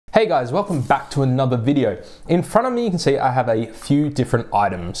Hey guys, welcome back to another video. In front of me you can see I have a few different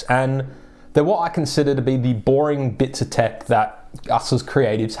items and they're what I consider to be the boring bits of tech that us as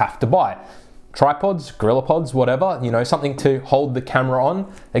creatives have to buy. Tripods, GorillaPods, whatever, you know, something to hold the camera on.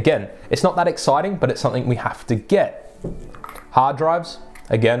 Again, it's not that exciting, but it's something we have to get. Hard drives,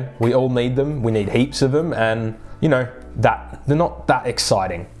 again, we all need them. We need heaps of them and, you know, they're not that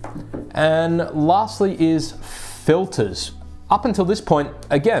exciting. And lastly is filters. Up until this point,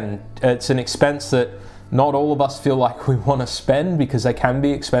 again, it's an expense that not all of us feel like we want to spend because they can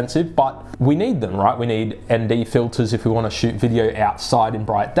be expensive, but we need them, right? We need ND filters if we want to shoot video outside in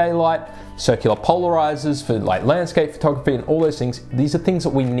bright daylight, circular polarizers for like landscape photography and all those things. These are things that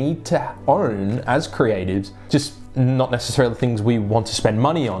we need to own as creatives, just not necessarily things we want to spend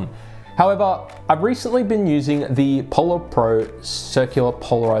money on. However, I've recently been using the PolarPro circular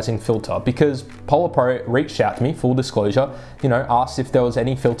polarizing filter because PolarPro reached out to me, full disclosure, you know, asked if there was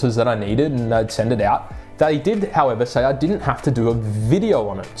any filters that I needed and I'd send it out. They did, however, say I didn't have to do a video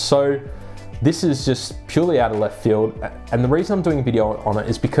on it. So this is just purely out of left field. And the reason I'm doing a video on it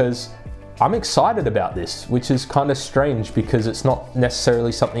is because I'm excited about this, which is kind of strange because it's not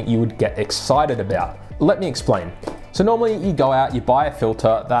necessarily something you would get excited about. Let me explain. So normally you go out, you buy a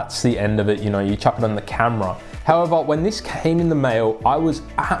filter, that's the end of it, you know, you chuck it on the camera. However, when this came in the mail, I was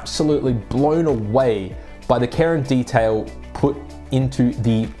absolutely blown away by the care and detail put into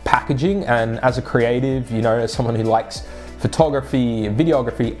the packaging. And as a creative, you know, as someone who likes photography,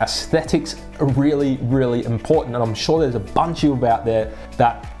 videography, aesthetics are really, really important. And I'm sure there's a bunch of you out there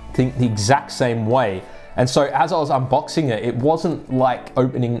that think the exact same way. And so as I was unboxing it, it wasn't like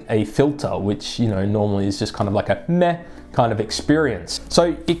opening a filter, which, you know, normally is just kind of like a meh kind of experience.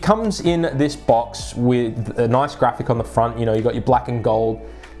 So it comes in this box with a nice graphic on the front. You know, you got your black and gold,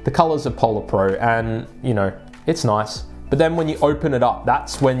 the colors of PolarPro, and you know, it's nice. But then when you open it up,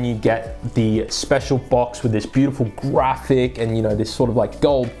 that's when you get the special box with this beautiful graphic and, you know, this sort of like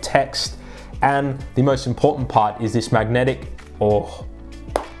gold text. And the most important part is this magnetic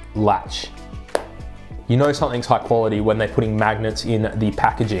latch. You know something's high quality when they're putting magnets in the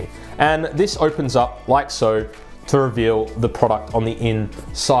packaging. And this opens up like so to reveal the product on the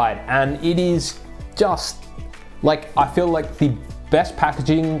inside. And it is just like, I feel like the best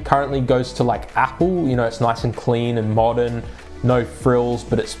packaging currently goes to like Apple. You know, it's nice and clean and modern, no frills,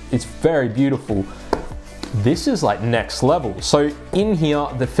 but it's very beautiful. This is like next level. So in here,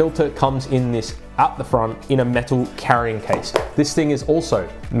 the filter comes in this at the front in a metal carrying case. This thing is also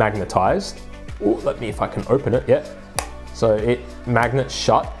magnetized. Ooh, let me, if I can open it, yeah. So it magnets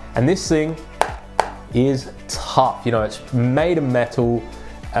shut, and this thing is tough. You know, it's made of metal,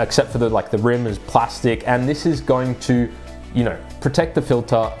 except for the rim is plastic, and this is going to, you know, protect the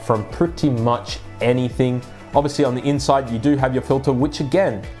filter from pretty much anything. Obviously on the inside, you do have your filter, which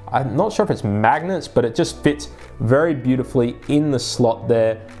again, I'm not sure if it's magnets, but it just fits very beautifully in the slot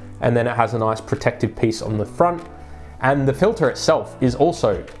there. And then it has a nice protective piece on the front. And the filter itself is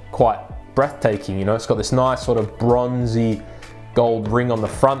also quite breathtaking. You know, it's got this nice sort of bronzy gold ring on the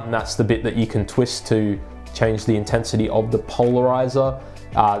front, and that's the bit that you can twist to change the intensity of the polarizer.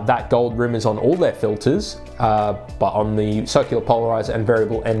 That gold rim is on all their filters, but on the circular polarizer and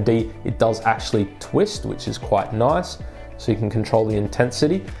variable ND, it does actually twist, which is quite nice. So you can control the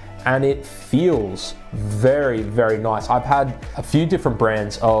intensity, and it feels very, very nice. I've had a few different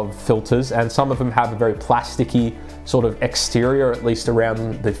brands of filters, and some of them have a very plasticky sort of exterior, at least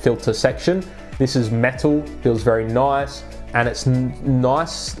around the filter section. This is metal, feels very nice, and it's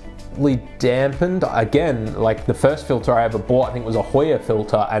nicely dampened. Again, like the first filter I ever bought, I think was a Hoya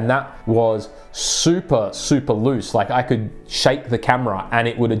filter, and that was super, super loose. Like I could shake the camera and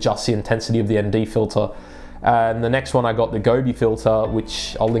it would adjust the intensity of the ND filter. And the next one I got the Gobi filter,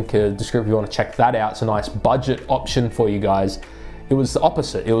 which I'll link a description if you want to check that out. It's a nice budget option for you guys. It was the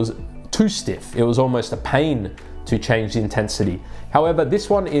opposite. It was too stiff. It was almost a pain to change the intensity. However, this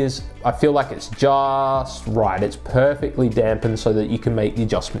one is, I feel like it's just right. It's perfectly dampened so that you can make the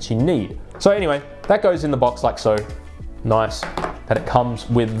adjustments you need. So anyway, that goes in the box like so. Nice that it comes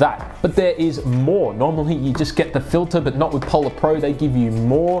with that. But there is more. Normally you just get the filter, but not with PolarPro. They give you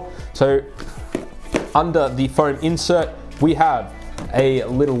more. So under the foam insert, we have a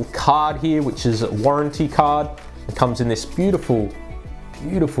little card here, which is a warranty card. It comes in this beautiful,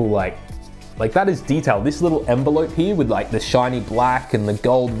 beautiful, like that is detailed. This little envelope here with like the shiny black and the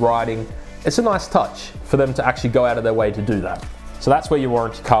gold writing, it's a nice touch for them to actually go out of their way to do that. So that's where your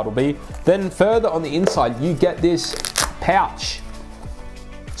warranty card will be. Then further on the inside, you get this pouch.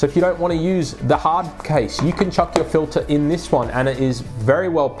 So if you don't want to use the hard case, you can chuck your filter in this one, and it is very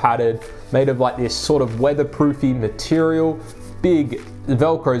well padded, made of like this sort of weatherproofy material. big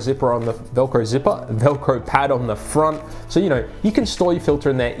Velcro pad on the front. So, you know, you can store your filter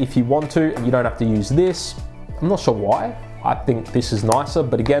in there if you want to, and you don't have to use this. I'm not sure why. I think this is nicer,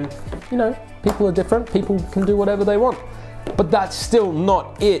 but again, you know, people are different. People can do whatever they want. But that's still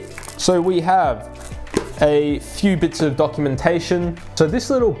not it. So we have a few bits of documentation. So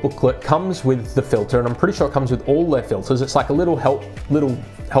this little booklet comes with the filter, and I'm pretty sure it comes with all their filters. It's like a little help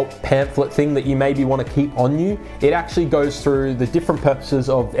pamphlet thing that you maybe want to keep on you. It actually goes through the different purposes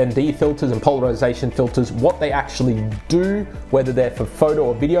of ND filters and polarization filters, what they actually do, whether they're for photo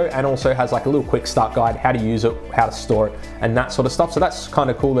or video, and also has like a little quick start guide, how to use it, how to store it, and that sort of stuff. So that's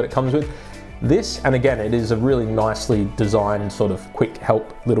kind of cool that it comes with this. And again, it is a really nicely designed sort of quick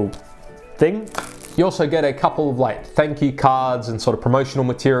help little thing. You also get a couple of like thank you cards and sort of promotional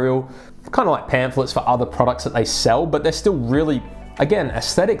material, kind of like pamphlets for other products that they sell, but they're still really, again,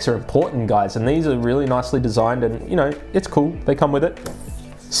 aesthetics are important, guys, and these are really nicely designed, and you know, it's cool. They come with it.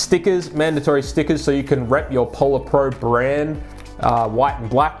 Stickers, mandatory stickers, so you can rep your PolarPro brand, white and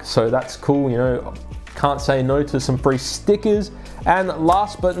black, so that's cool, you know, can't say no to some free stickers. And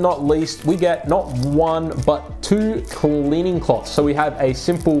last but not least, we get not one, but 2 cleaning cloths. So we have a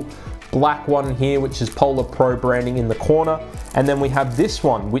simple black one here, which is PolarPro branding in the corner. And then we have this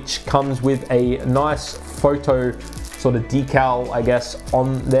one, which comes with a nice photo sort of decal, I guess,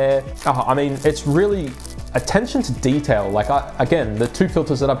 on there. I mean, it's really attention to detail. Like, again, the 2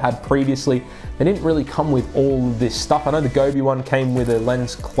 filters that I've had previously, they didn't really come with all this stuff. I know the Gobi one came with a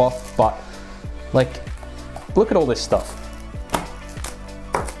lens cloth, but like, look at all this stuff.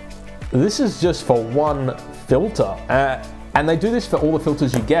 This is just for one filter. And they do this for all the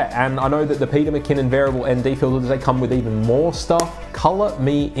filters you get. And I know that the Peter McKinnon variable ND filters, they come with even more stuff. Color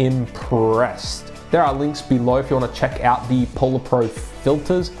me impressed. There are links below if you want to check out the PolarPro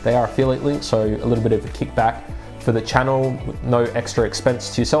filters. They are affiliate links, so a little bit of a kickback for the channel, no extra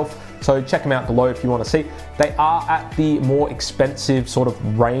expense to yourself. So check them out below if you want to see. They are at the more expensive sort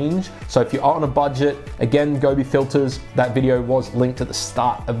of range. So if you're on a budget, again, Gobi filters, that video was linked at the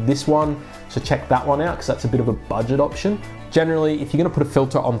start of this one. So check that one out, because that's a bit of a budget option. Generally, if you're gonna put a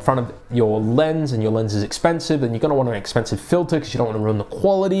filter on front of your lens and your lens is expensive, then you're gonna want an expensive filter because you don't want to ruin the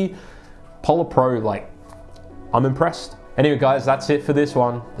quality. PolarPro, like, I'm impressed. Anyway, guys, that's it for this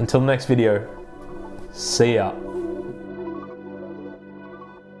one. Until the next video, see ya.